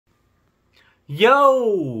Yo,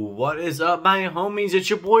 what is up, my homies? It's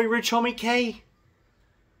your boy Rich Homie K.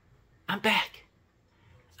 I'm back.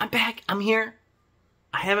 I'm here.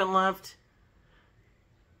 I haven't left.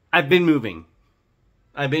 I've been moving.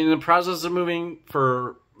 I've been in the process of moving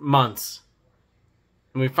for months.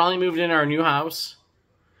 And we finally moved in our new house.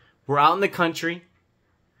 We're out in the country.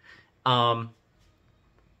 My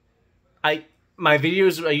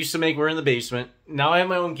videos I used to make were in the basement. Now I have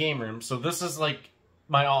my own game room. So this is like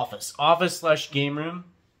my office / game room.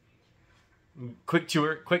 Quick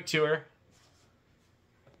tour.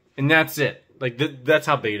 And that's it. Like that's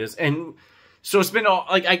how big it is. And so it's been all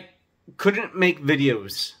like I couldn't make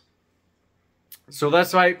videos. So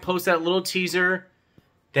that's why I post that little teaser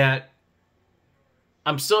that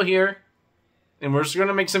I'm still here. And we're just going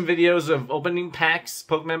to make some videos of opening packs,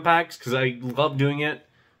 Pokemon packs, because I love doing it.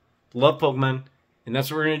 Love Pokemon. And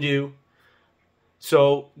that's what we're going to do.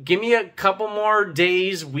 So, give me a couple more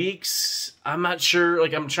days, weeks. I'm not sure.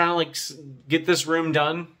 Like, I'm trying to, like, get this room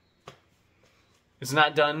done. It's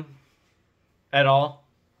not done at all.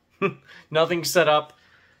 Nothing set up.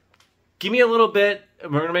 Give me a little bit. We're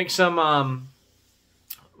going to make some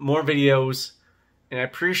more videos. And I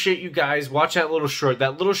appreciate you guys. Watch that little short.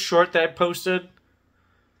 That little short that I posted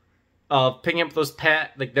of picking up those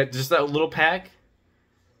just that little pack.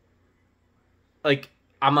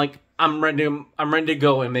 I'm ready to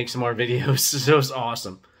go and make some more videos. So it's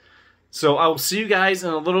awesome. So I will see you guys in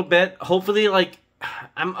a little bit. Hopefully,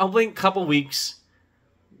 I'm hoping a couple weeks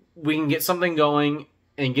we can get something going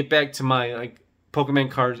and get back to my Pokemon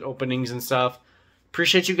cards openings and stuff.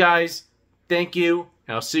 Appreciate you guys. Thank you.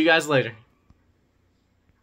 And I'll see you guys later.